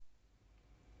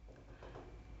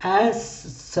As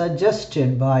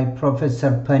suggested by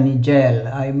Professor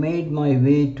Panijal, I made my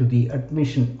way to the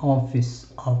admission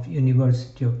office of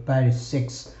University of Paris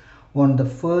 6 on the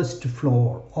first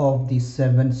floor of the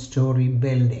seven-story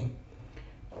building,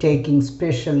 taking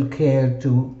special care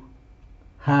to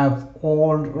have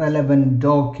all relevant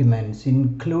documents,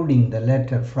 including the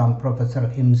letter from Professor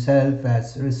himself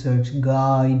as research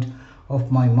guide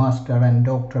of my master and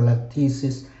doctoral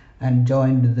thesis, and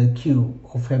joined the queue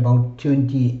of about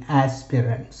 20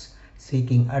 aspirants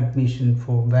seeking admission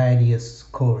for various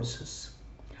courses.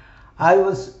 I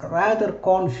was rather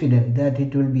confident that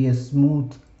it will be a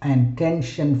smooth and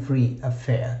tension-free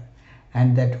affair,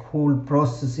 and that whole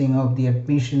processing of the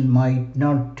admission might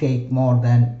not take more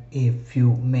than a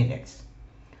few minutes.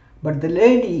 But the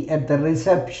lady at the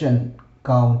reception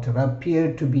counter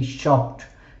appeared to be shocked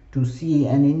to see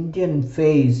an Indian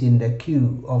face in the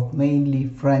queue of mainly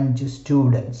French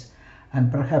students,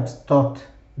 and perhaps thought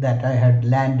that I had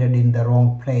landed in the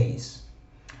wrong place.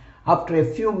 After a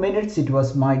few minutes, it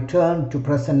was my turn to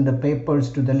present the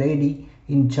papers to the lady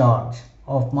in charge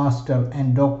of master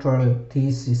and doctoral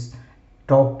thesis,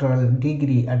 doctoral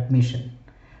degree admission.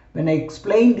 When I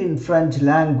explained in French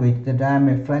language that I am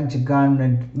a French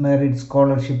government merit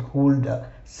scholarship holder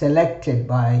selected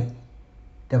by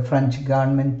the French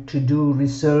government to do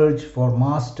research for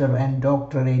master and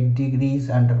doctorate degrees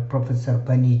under Professor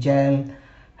Panijal,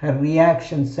 her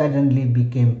reaction suddenly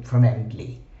became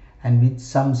friendly, and with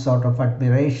some sort of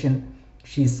admiration,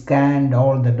 she scanned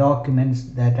all the documents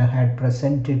that I had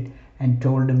presented and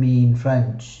told me in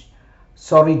French,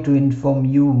 "Sorry to inform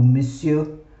you, Monsieur,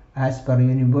 as per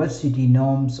university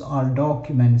norms, all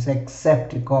documents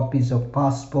except copies of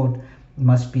passport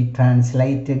must be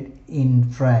translated in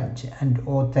French and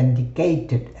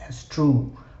authenticated as true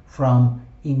from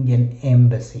Indian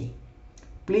Embassy.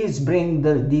 Please bring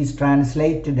these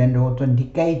translated and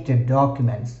authenticated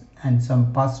documents and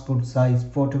some passport size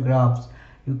photographs.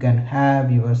 You can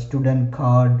have your student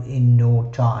card in no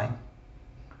time."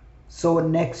 So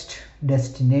next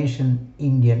destination,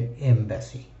 Indian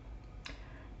Embassy.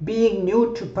 Being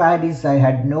new to Paris, I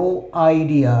had no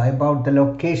idea about the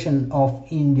location of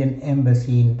Indian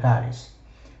Embassy in Paris,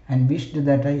 and wished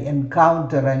that I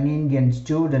encounter an Indian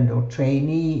student or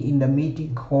trainee in the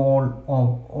meeting hall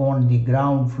on the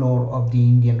ground floor of the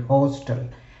Indian hostel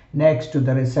next to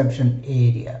the reception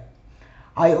area.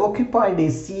 I occupied a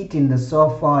seat in the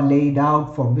sofa laid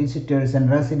out for visitors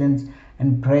and residents,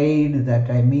 and prayed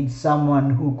that I meet someone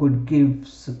who could give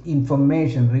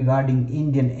information regarding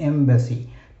Indian Embassy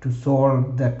to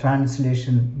solve the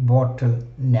translation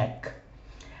bottleneck.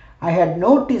 I had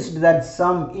noticed that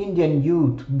some Indian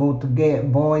youth, both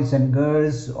boys and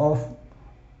girls,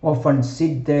 often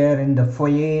sit there in the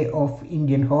foyer of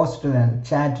Indian hostel and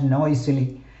chat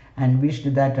noisily, and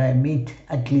wished that I meet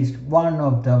at least one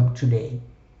of them today.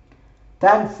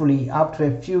 Thankfully, after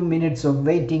a few minutes of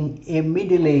waiting, a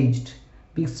middle-aged,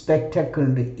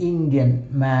 bespectacled Indian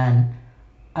man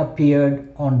appeared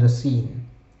on the scene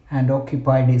and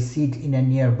occupied a seat in a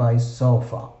nearby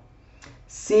sofa.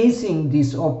 Seizing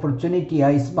this opportunity,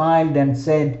 I smiled and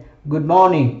said, "Good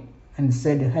morning," and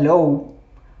said, "Hello,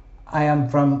 I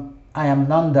am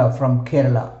Nanda from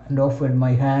Kerala," and offered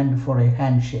my hand for a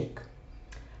handshake.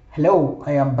 "Hello,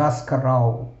 I am Bhaskar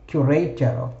Rao,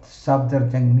 curator of the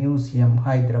Safdarjung Museum,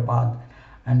 Hyderabad,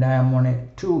 and I am on a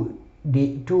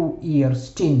two-year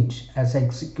stint as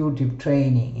executive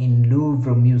training in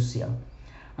Louvre Museum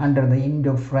under the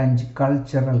Indo-French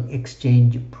Cultural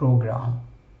Exchange Program."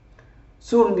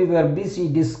 Soon we were busy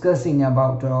discussing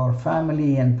about our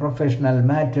family and professional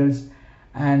matters,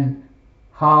 and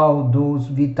how those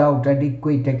without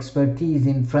adequate expertise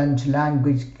in French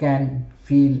language can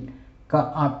feel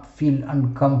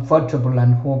uncomfortable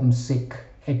and homesick,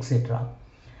 etc.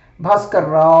 Bhaskar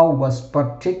Rao was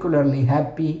particularly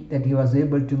happy that he was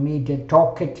able to meet a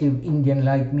talkative Indian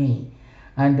like me,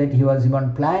 and that he was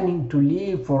even planning to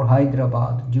leave for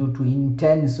Hyderabad due to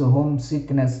intense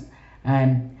homesickness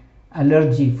and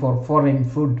allergy for foreign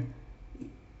food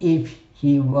if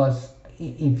he was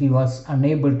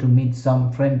unable to meet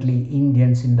some friendly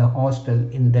Indians in the hostel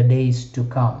in the days to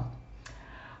come.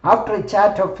 After a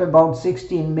chat of about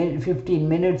 15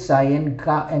 minutes, I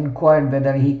inquired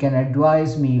whether he can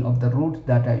advise me of the route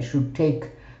that I should take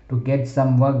to get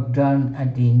some work done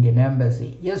at the Indian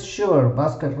Embassy. "Yes, sure,"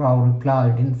 Bhaskar Rao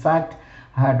replied. "In fact,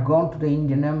 I had gone to the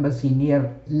Indian Embassy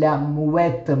near La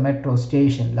Muette metro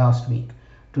station last week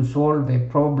to solve a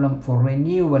problem for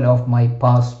renewal of my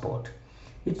passport.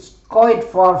 It's quite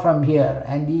far from here,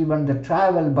 and even the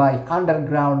travel by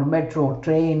underground metro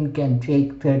train can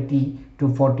take 30 to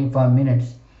 45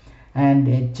 minutes. and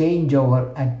a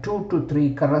changeover at 2 to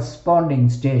 3 corresponding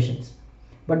stations.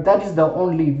 But that is the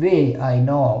only way I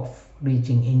know of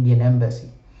reaching Indian Embassy.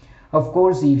 Of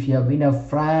course, if you have enough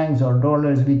francs or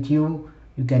dollars with you,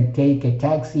 you can take a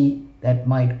taxi that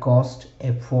might cost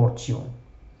a fortune.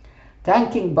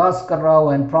 Thanking Bhaskar Rao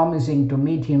and promising to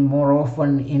meet him more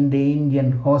often in the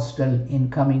Indian hostel in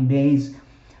coming days,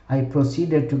 I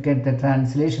proceeded to get the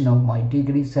translation of my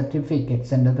degree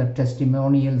certificates and other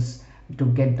testimonials to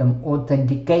get them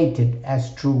authenticated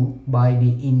as true by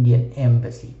the Indian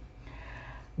Embassy.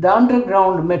 The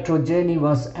underground metro journey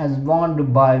was, as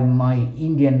warned by my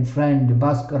Indian friend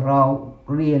Bhaskar Rao,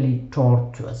 really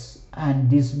tortuous, and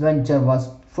this venture was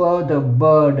further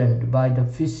burdened by the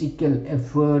physical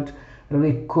effort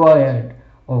required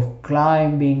of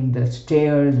climbing the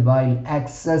stairs while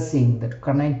accessing the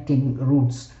connecting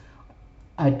routes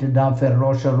at Dafer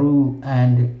Rochereau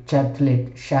and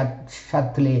Châtelet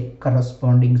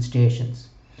corresponding stations.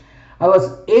 I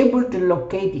was able to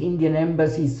locate Indian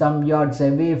Embassy some yards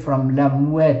away from La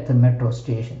Muette metro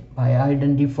station by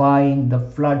identifying the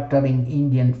fluttering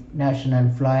Indian national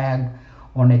flag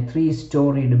on a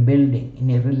 3-storied building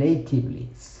in a relatively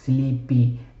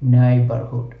sleepy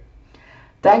neighborhood.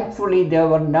 Thankfully, there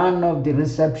were none at the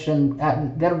reception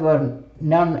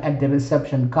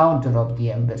counter of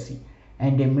the embassy,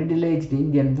 and a middle-aged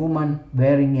Indian woman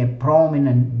wearing a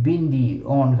prominent bindi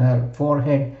on her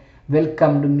forehead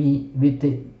welcomed me with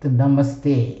the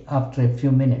namaste after a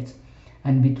few minutes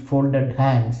and with folded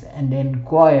hands, and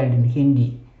inquired in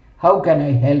Hindi, "How can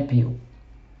I help you?"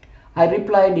 I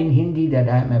replied in Hindi that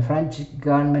I am a French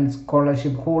government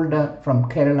scholarship holder from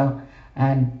Kerala,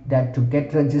 and that to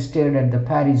get registered at the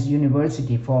Paris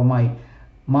University for my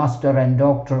master and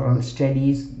doctoral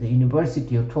studies, the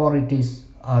university authorities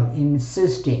are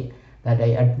insisting that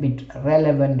I admit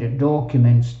relevant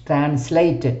documents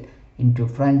translated into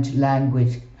French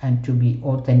language and to be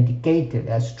authenticated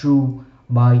as true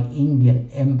by Indian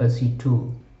Embassy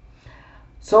too.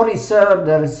 "Sorry sir,"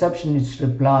 the receptionist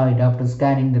replied after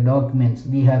scanning the documents,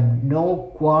 "we have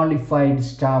no qualified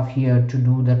staff here to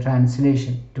do the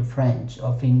translation to French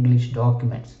of English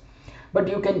documents. But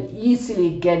you can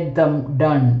easily get them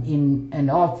done in an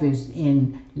office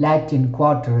in Latin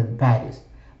Quarter in Paris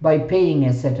by paying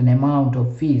a certain amount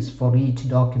of fees for each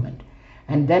document,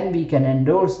 and then we can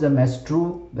endorse them as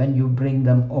true when you bring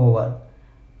them over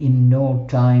in no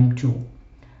time too.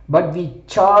 But we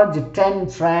charge 10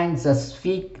 francs as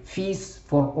fees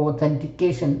for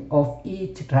authentication of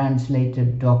each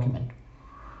translated document."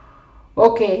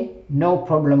 "Okay, no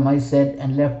problem," I said,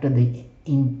 and left the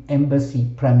embassy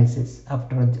premises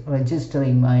after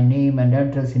registering my name and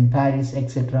address in Paris,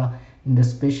 etc., in the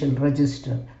special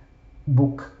register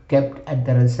book kept at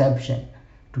the reception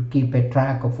to keep a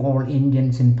track of all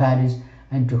Indians in Paris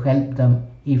and to help them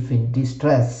if in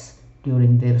distress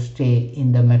during their stay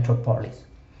in the metropolis.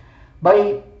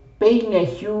 By paying a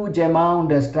huge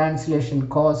amount as translation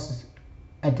costs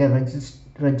at a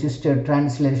registered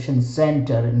translation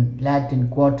center in Latin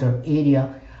Quarter area,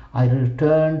 I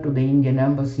returned to the Indian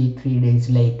Embassy 3 days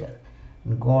later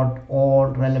and got all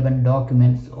relevant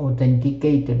documents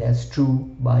authenticated as true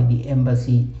by the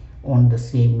embassy on the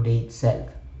same day itself.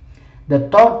 The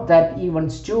thought that even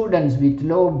students with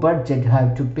low budget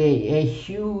have to pay a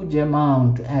huge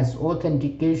amount as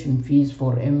authentication fees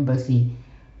for embassy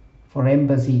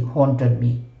haunted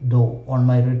me, though, on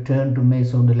my return to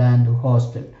Maison de l'Inde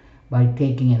hostel by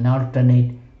taking an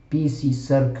alternate PC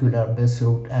circular bus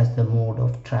route as the mode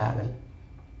of travel.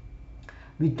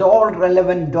 With all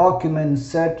relevant documents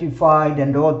certified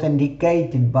and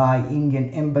authenticated by Indian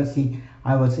Embassy,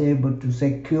 I was able to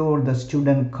secure the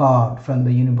student card from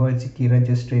the university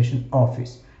registration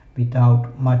office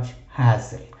without much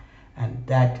hassle, and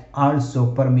that also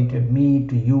permitted me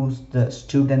to use the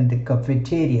student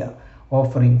cafeteria,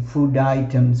 offering food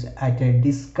items at a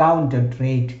discounted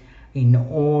rate in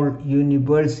all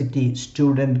university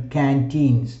student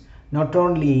canteens, not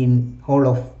only in whole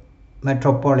of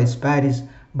metropolis Paris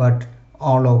but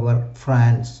all over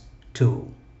France too.